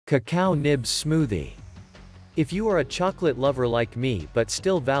Cacao Nibs Smoothie. If you are a chocolate lover like me but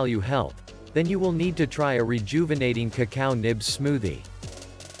still value health, then you will need to try a rejuvenating Cacao Nibs smoothie.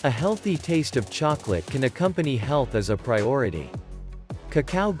 A healthy taste of chocolate can accompany health as a priority.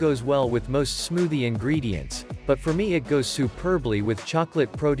 Cacao goes well with most smoothie ingredients, but for me it goes superbly with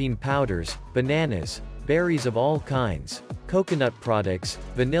chocolate protein powders, bananas, berries of all kinds, coconut products,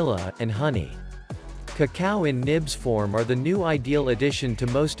 vanilla, and honey. Cacao in nibs form are the new ideal addition to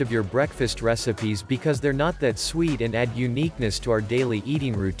most of your breakfast recipes because they're not that sweet and add uniqueness to our daily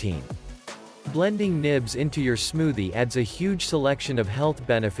eating routine. Blending nibs into your smoothie adds a huge selection of health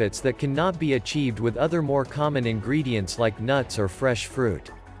benefits that cannot be achieved with other more common ingredients like nuts or fresh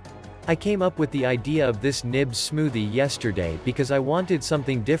fruit. I came up with the idea of this nibs smoothie yesterday because I wanted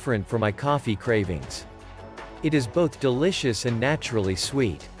something different for my coffee cravings. It is both delicious and naturally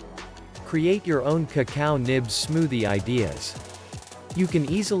sweet. Create your own Cacao Nibs smoothie ideas. You can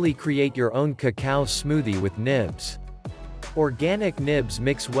easily create your own cacao smoothie with nibs. Organic nibs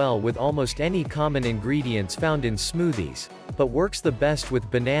mix well with almost any common ingredients found in smoothies, but works the best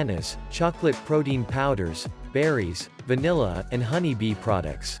with bananas, chocolate protein powders, berries, vanilla, and honeybee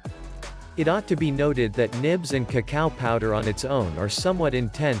products. It ought to be noted that nibs and cacao powder on its own are somewhat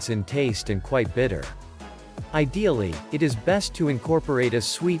intense in taste and quite bitter. Ideally, it is best to incorporate a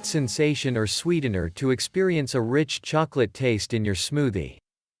sweet sensation or sweetener to experience a rich chocolate taste in your smoothie.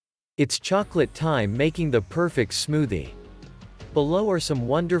 It's chocolate time, making the perfect smoothie. Below are some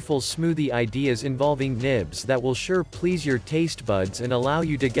wonderful smoothie ideas involving nibs that will sure please your taste buds and allow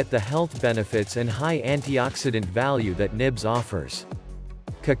you to get the health benefits and high antioxidant value that nibs offers.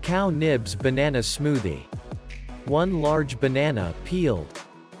 Cacao Nibs Banana Smoothie. 1 large banana, peeled.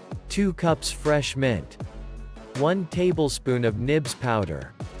 2 cups fresh mint. 1 tablespoon of nibs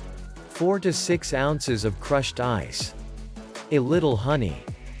powder. 4 to 6 ounces of crushed ice. A little honey.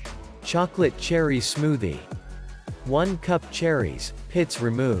 Chocolate cherry smoothie. 1 cup cherries, pits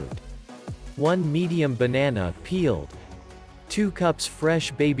removed. 1 medium banana, peeled. 2 cups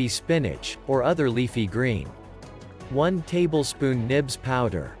fresh baby spinach, or other leafy green. 1 tablespoon nibs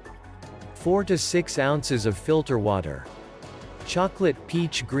powder. 4 to 6 ounces of filter water. Chocolate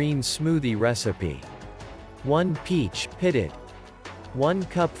peach green smoothie recipe. 1 peach, pitted. 1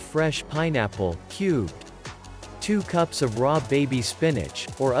 cup fresh pineapple, cubed. 2 cups of raw baby spinach,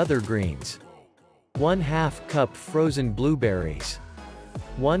 or other greens. 1/2 cup frozen blueberries.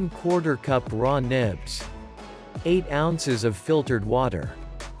 1/4 cup raw nibs. 8 ounces of filtered water.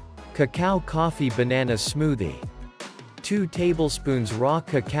 Cacao coffee banana smoothie. 2 tablespoons raw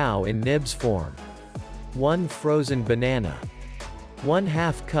cacao in nibs form. 1 frozen banana.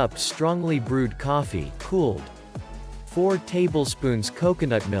 1/2 cup strongly brewed coffee, cooled. 4 tablespoons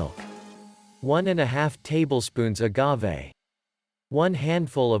coconut milk. 1½ tablespoons agave. 1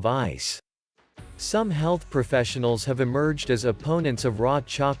 handful of ice. Some health professionals have emerged as opponents of raw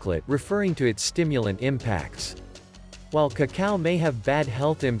chocolate, referring to its stimulant impacts. While cacao may have bad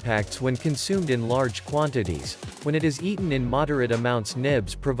health impacts when consumed in large quantities, when it is eaten in moderate amounts,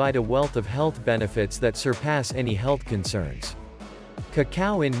 nibs provide a wealth of health benefits that surpass any health concerns.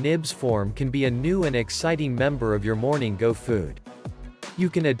 Cacao in nibs form can be a new and exciting member of your morning go food. You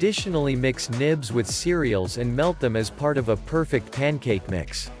can additionally mix nibs with cereals and melt them as part of a perfect pancake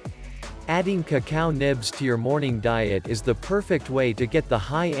mix. Adding cacao nibs to your morning diet is the perfect way to get the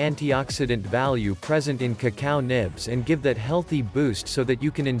high antioxidant value present in cacao nibs and give that healthy boost so that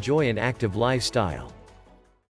you can enjoy an active lifestyle.